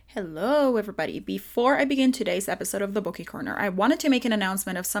Hello, everybody. Before I begin today's episode of the Bookie Corner, I wanted to make an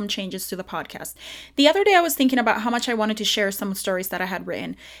announcement of some changes to the podcast. The other day, I was thinking about how much I wanted to share some stories that I had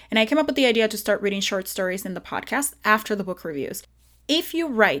written, and I came up with the idea to start reading short stories in the podcast after the book reviews. If you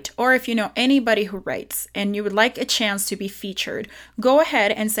write, or if you know anybody who writes, and you would like a chance to be featured, go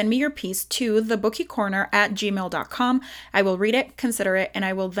ahead and send me your piece to thebookiecorner@gmail.com. I will read it, consider it, and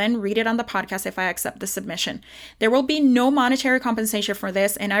I will then read it on the podcast if I accept the submission. There will be no monetary compensation for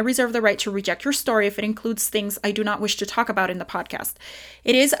this, and I reserve the right to reject your story if it includes things I do not wish to talk about in the podcast.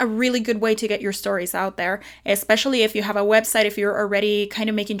 It is a really good way to get your stories out there, especially if you have a website, if you're already kind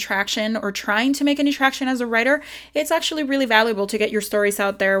of making traction or trying to make any traction as a writer. It's actually really valuable to get your stories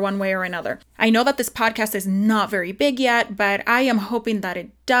out there one way or another. I know that this podcast is not very big yet, but I am hoping that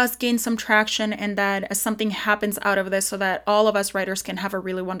it does gain some traction and that something happens out of this so that all of us writers can have a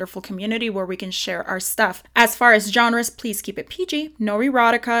really wonderful community where we can share our stuff. As far as genres, please keep it PG, no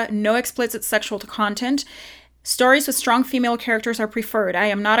erotica, no explicit sexual content. Stories with strong female characters are preferred. I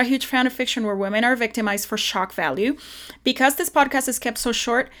am not a huge fan of fiction where women are victimized for shock value. Because this podcast is kept so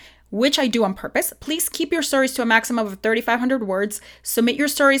short, which I do on purpose, please keep your stories to a maximum of 3,500 words. Submit your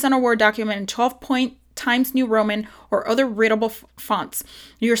stories on a Word document in 12-point Times New Roman or other readable fonts.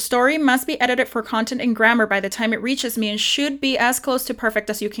 Your story must be edited for content and grammar by the time it reaches me and should be as close to perfect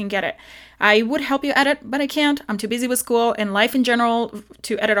as you can get it. I would help you edit, but I can't. I'm too busy with school and life in general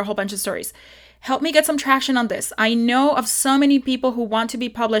to edit a whole bunch of stories. Help me get some traction on this. I know of so many people who want to be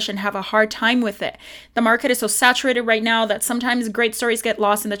published and have a hard time with it. The market is so saturated right now that sometimes great stories get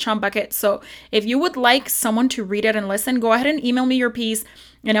lost in the chump bucket. So if you would like someone to read it and listen, go ahead and email me your piece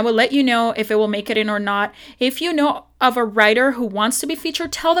and I will let you know if it will make it in or not. If you know of a writer who wants to be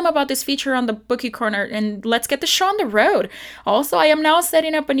featured, tell them about this feature on the Bookie Corner and let's get the show on the road. Also, I am now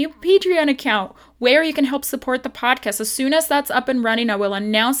setting up a new Patreon account where you can help support the podcast. As soon as that's up and running, I will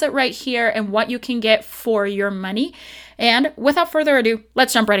announce it right here and what you can get for your money. And without further ado,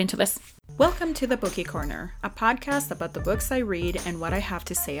 let's jump right into this. Welcome to the Bookie Corner, a podcast about the books I read and what I have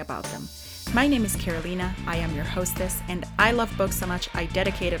to say about them. My name is Carolina, I am your hostess, and I love books so much I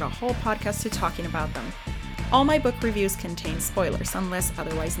dedicated a whole podcast to talking about them. All my book reviews contain spoilers unless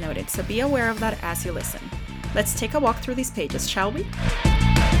otherwise noted, so be aware of that as you listen. Let's take a walk through these pages, shall we?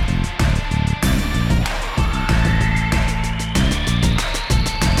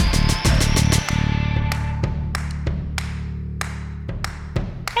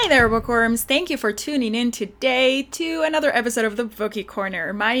 Hey there, bookworms! Thank you for tuning in today to another episode of the Bookie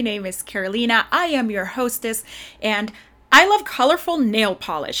Corner. My name is Carolina, I am your hostess, and I love colorful nail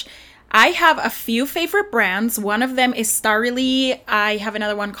polish. I have a few favorite brands. One of them is Starly. I have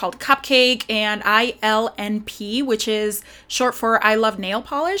another one called Cupcake and ILNP, which is short for I Love Nail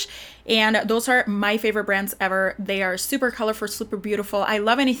Polish. And those are my favorite brands ever. They are super colorful, super beautiful. I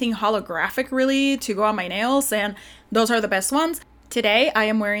love anything holographic really to go on my nails, and those are the best ones. Today, I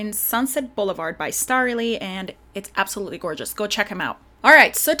am wearing Sunset Boulevard by Starly, and it's absolutely gorgeous. Go check them out. All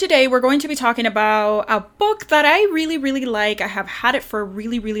right, so today we're going to be talking about a book that I really, really like. I have had it for a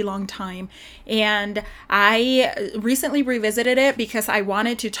really, really long time, and I recently revisited it because I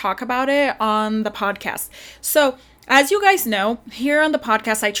wanted to talk about it on the podcast. So, as you guys know, here on the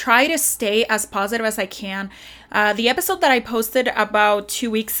podcast, I try to stay as positive as I can. The episode that I posted about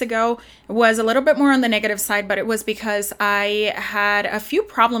 2 weeks ago was a little bit more on the negative side, but it was because I had a few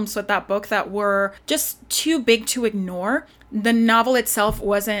problems with that book that were just too big to ignore. The novel itself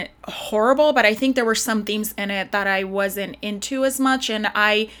wasn't horrible, but I think there were some themes in it that I wasn't into as much. And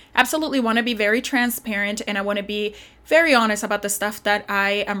I absolutely want to be very transparent and I want to be very honest about the stuff that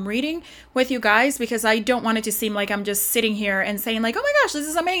I am reading with you guys, because I don't want it to seem like I'm just sitting here and saying like, oh my gosh, this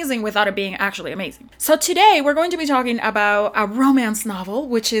is amazing, without it being actually amazing. So today we're going to be talking about a romance novel,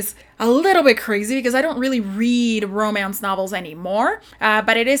 which is a little bit crazy because I don't really read romance novels anymore,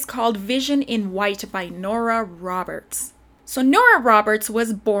 but it is called Vision in White by Nora Roberts. So Nora Roberts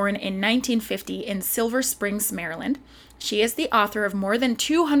was born in 1950 in Silver Springs, Maryland. She is the author of more than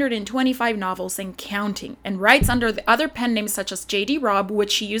 225 novels and counting, and writes under the other pen names such as J.D. Robb,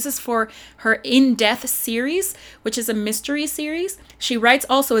 which she uses for her In Death series, which is a mystery series. She writes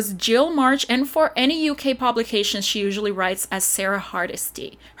also as Jill March, and for any UK publications, she usually writes as Sarah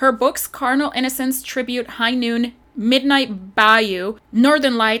Hardesty. Her books, Carnal Innocence, Tribute, High Noon, Midnight Bayou,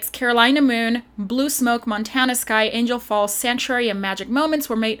 Northern Lights, Carolina Moon, Blue Smoke, Montana Sky, Angel Falls, Sanctuary, and Magic Moments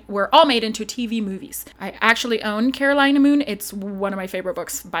were all made into TV movies. I actually own Carolina Moon. It's one of my favorite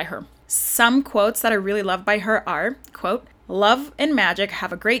books by her. Some quotes that I really love by her are, quote, "Love and magic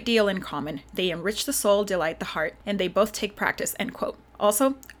have a great deal in common. They enrich the soul, delight the heart, and they both take practice," end quote.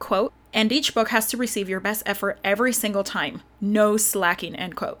 Also, quote, "And each book has to receive your best effort every single time. No slacking,"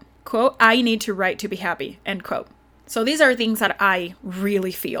 end quote. Quote, "I need to write to be happy," end quote. So these are things that I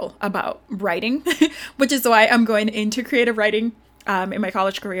really feel about writing, which is why I'm going into creative writing in my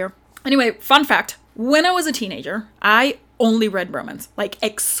college career. Anyway, fun fact, when I was a teenager, I only read romance, like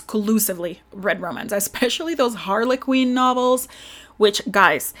exclusively read romance, especially those Harlequin novels, which,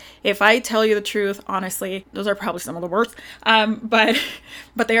 guys, if I tell you the truth, honestly, those are probably some of the worst.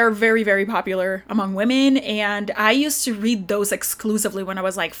 But they are very, very popular among women. And I used to read those exclusively when I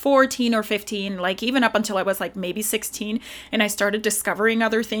was like 14 or 15, like even up until I was like maybe 16. And I started discovering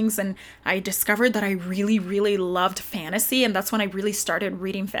other things. And I discovered that I really, really loved fantasy. And that's when I really started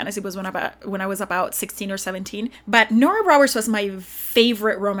reading fantasy, was when I was about 16 or 17. But Nora Roberts was my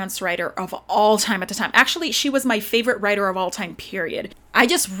favorite romance writer of all time at the time. Actually, she was my favorite writer of all time, period. I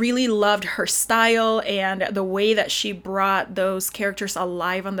just really loved her style and the way that she brought those characters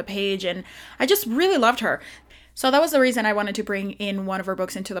alive on the page, and I just really loved her. So that was the reason I wanted to bring in one of her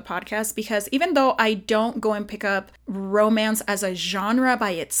books into the podcast, because even though I don't go and pick up romance as a genre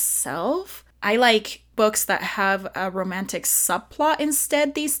by itself, I like books that have a romantic subplot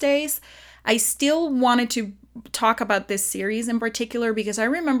instead these days. I still wanted to talk about this series in particular because I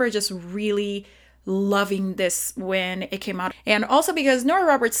remember just really loving this when it came out. And also because Nora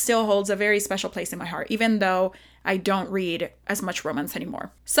Roberts still holds a very special place in my heart, even though I don't read as much romance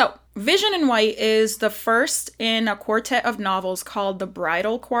anymore. So, Vision in White is the first in a quartet of novels called The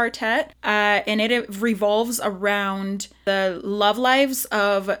Bridal Quartet, and it revolves around the love lives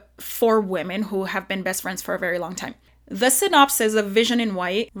of 4 women who have been best friends for a very long time. The synopsis of Vision in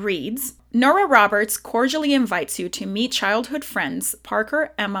White reads, "Nora Roberts cordially invites you to meet childhood friends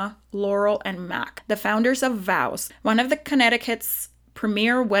Parker, Emma, Laurel, and Mac, the founders of Vows, one of the Connecticut's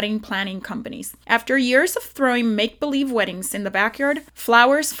premier wedding planning companies. After years of throwing make-believe weddings in the backyard,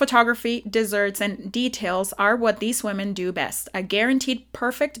 flowers, photography, desserts, and details are what these women do best. A guaranteed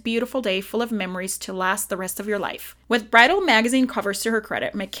perfect, beautiful day full of memories to last the rest of your life." With bridal magazine covers to her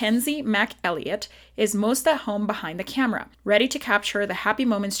credit, Mackenzie Mac Elliott is most at home behind the camera, ready to capture the happy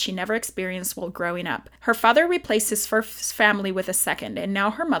moments she never experienced while growing up. Her father replaced his first family with a second, and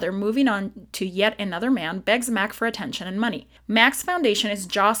now her mother, moving on to yet another man, begs Mac for attention and money. Mac's foundation is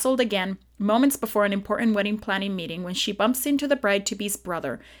jostled again moments before an important wedding planning meeting when she bumps into the bride-to-be's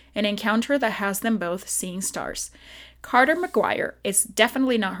brother, an encounter that has them both seeing stars. Carter McGuire is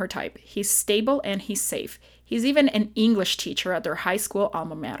definitely not her type. He's stable and he's safe. He's even an English teacher at their high school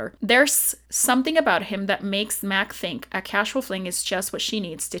alma mater. There's something about him that makes Mac think a casual fling is just what she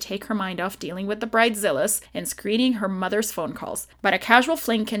needs to take her mind off dealing with the bridezillas and screening her mother's phone calls. But a casual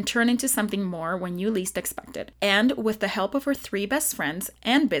fling can turn into something more when you least expect it. And with the help of her 3 best friends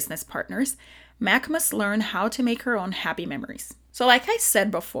and business partners, Mac must learn how to make her own happy memories. So like I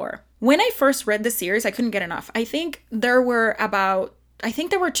said before, when I first read the series, I couldn't get enough. I think there were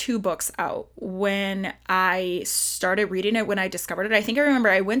 2 books out when I started reading it, when I discovered it. I think I remember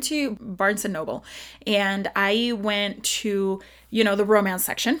I went to Barnes & Noble and I went to, the romance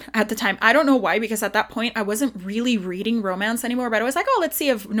section at the time. I don't know why, because at that point I wasn't really reading romance anymore, but I was like, oh, let's see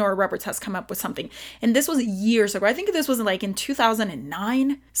if Nora Roberts has come up with something. And this was years ago. I think this was like in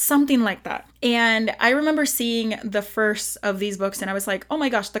 2009, something like that. And I remember seeing the first of these books and I was like, oh my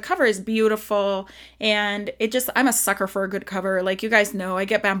gosh, the cover is beautiful. And I'm a sucker for a good cover. Like you guys know, I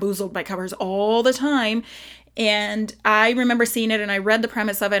get bamboozled by covers all the time. And I remember seeing it and I read the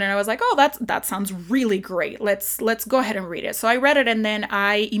premise of it and I was like, oh, that sounds really great. Let's go ahead and read it. So I read it and then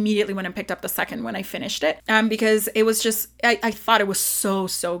I immediately went and picked up the second when I finished it. Because it was just, I thought it was so,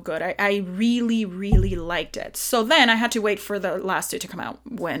 so good. I really, really liked it. So then I had to wait for the last 2 to come out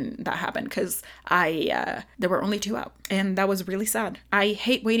when that happened because there were only 2 out. And that was really sad. I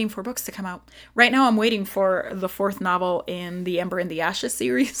hate waiting for books to come out. Right now I'm waiting for the 4th novel in the Ember and the Ashes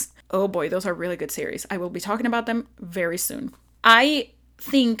series. Oh boy, those are really good series. I will be talking about them very soon. I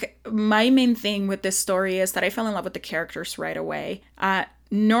think my main thing with this story is that I fell in love with the characters right away.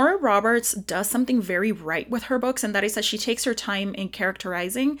 Nora Roberts does something very right with her books, and that is that she takes her time in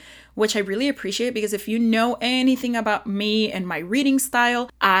characterizing, which I really appreciate because if you know anything about me and my reading style,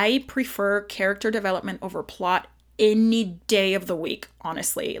 I prefer character development over plot any day of the week,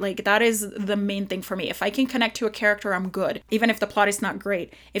 honestly. Like that is the main thing for me. If I can connect to a character, I'm good, even if the plot is not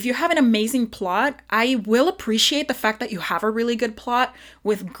great. If you have an amazing plot, I will appreciate the fact that you have a really good plot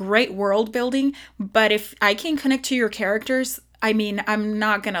with great world building, but if I can connect to your characters, I'm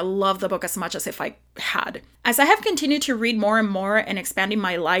not gonna love the book as much as if I had. As I have continued to read more and more and expanding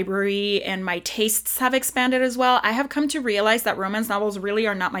my library and my tastes have expanded as well, I have come to realize that romance novels really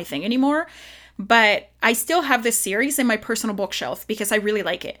are not my thing anymore. but I still have this series in my personal bookshelf because I really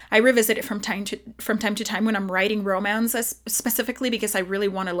like it. I revisit it from time to time when I'm writing romance, specifically because I really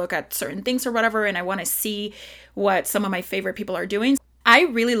want to look at certain things or whatever, and I want to see what some of my favorite people are doing. I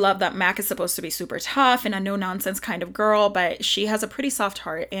really love that Mac is supposed to be super tough and a no-nonsense kind of girl, but she has a pretty soft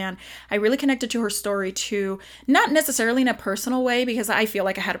heart, and I really connected to her story too, not necessarily in a personal way, because I feel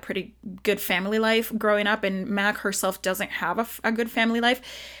like I had a pretty good family life growing up, and Mac herself doesn't have a good family life,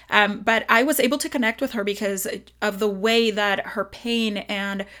 but I was able to connect with her because of the way that her pain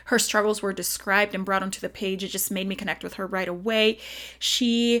and her struggles were described and brought onto the page. It just made me connect with her right away.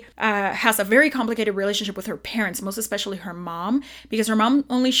 She has a very complicated relationship with her parents, most especially her mom, because her mom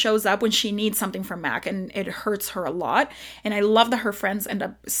only shows up when she needs something from Mac, and it hurts her a lot. And I love that her friends end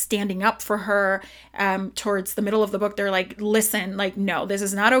up standing up for her. Towards the middle of the book, they're like, listen, like, no, this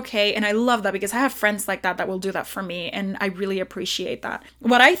is not okay. And I love that because I have friends like that will do that for me, and I really appreciate that.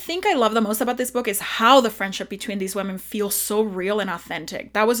 What I think I love the most about this book is how the friendship between these women feels so real and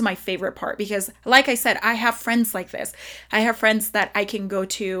authentic. That was my favorite part because, like I said, I have friends like this. I have friends that I can go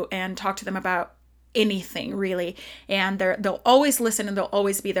to and talk to them about anything, really, and they'll always listen and they'll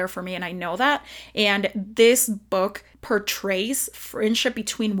always be there for me, and I know that. And this book portrays friendship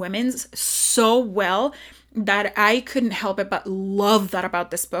between women so well that I couldn't help it but love that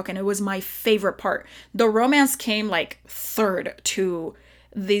about this book, and it was my favorite part. The romance came like third to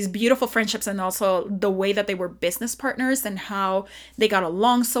these beautiful friendships, and also the way that they were business partners and how they got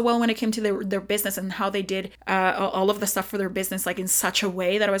along so well when it came to their business, and how they did all of the stuff for their business like in such a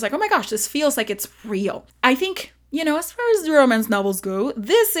way that I was like, oh my gosh, this feels like it's real. I think, you know, as far as romance novels go,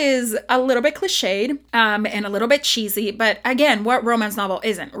 this is a little bit cliched and a little bit cheesy, but again, what romance novel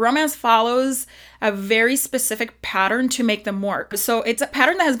isn't? Romance follows a very specific pattern to make them work. So it's a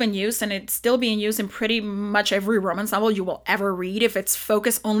pattern that has been used, and it's still being used in pretty much every romance novel you will ever read. If it's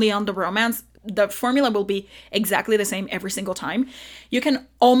focused only on the romance, the formula will be exactly the same every single time. You can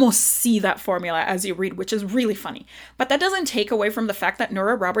almost see that formula as you read, which is really funny. But that doesn't take away from the fact that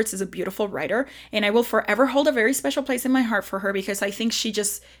Nora Roberts is a beautiful writer, and I will forever hold a very special place in my heart for her because I think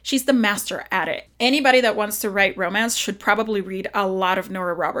she's the master at it. Anybody that wants to write romance should probably read a lot of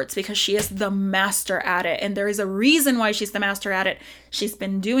Nora Roberts because she is the master at it, and there is a reason why she's the master at it. She's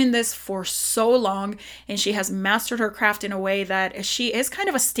been doing this for so long, and she has mastered her craft in a way that she is kind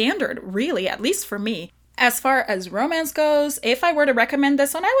of a standard, really, at least for me. As far as romance goes, if I were to recommend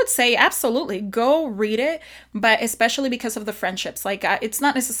this one, I would say absolutely go read it, but especially because of the friendships. Like, it's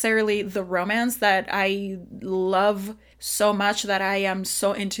not necessarily the romance that I love so much that I am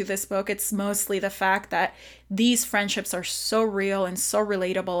so into this book. It's mostly the fact that these friendships are so real and so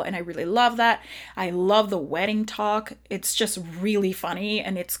relatable, and I really love that. I love the wedding talk. It's just really funny,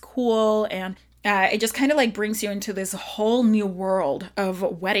 and it's cool, and it just kind of like brings you into this whole new world of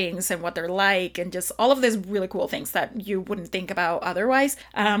weddings and what they're like, and just all of these really cool things that you wouldn't think about otherwise.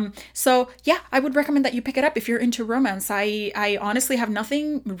 So yeah, I would recommend that you pick it up if you're into romance. I honestly have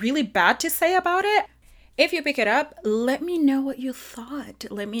nothing really bad to say about it. If you pick it up, let me know what you thought.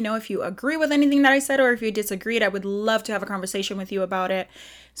 Let me know if you agree with anything that I said or if you disagreed. I would love to have a conversation with you about it.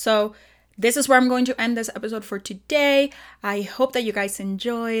 So this is where I'm going to end this episode for today. I hope that you guys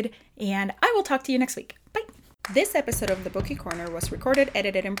enjoyed, and I will talk to you next week. Bye. This episode of The Bookie Corner was recorded,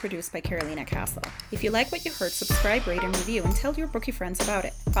 edited, and produced by Carolina Castle. If you like what you heard, subscribe, rate, and review, and tell your bookie friends about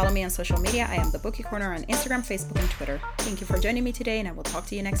it. Follow me on social media. I am The Bookie Corner on Instagram, Facebook, and Twitter. Thank you for joining me today, and I will talk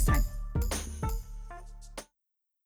to you next time.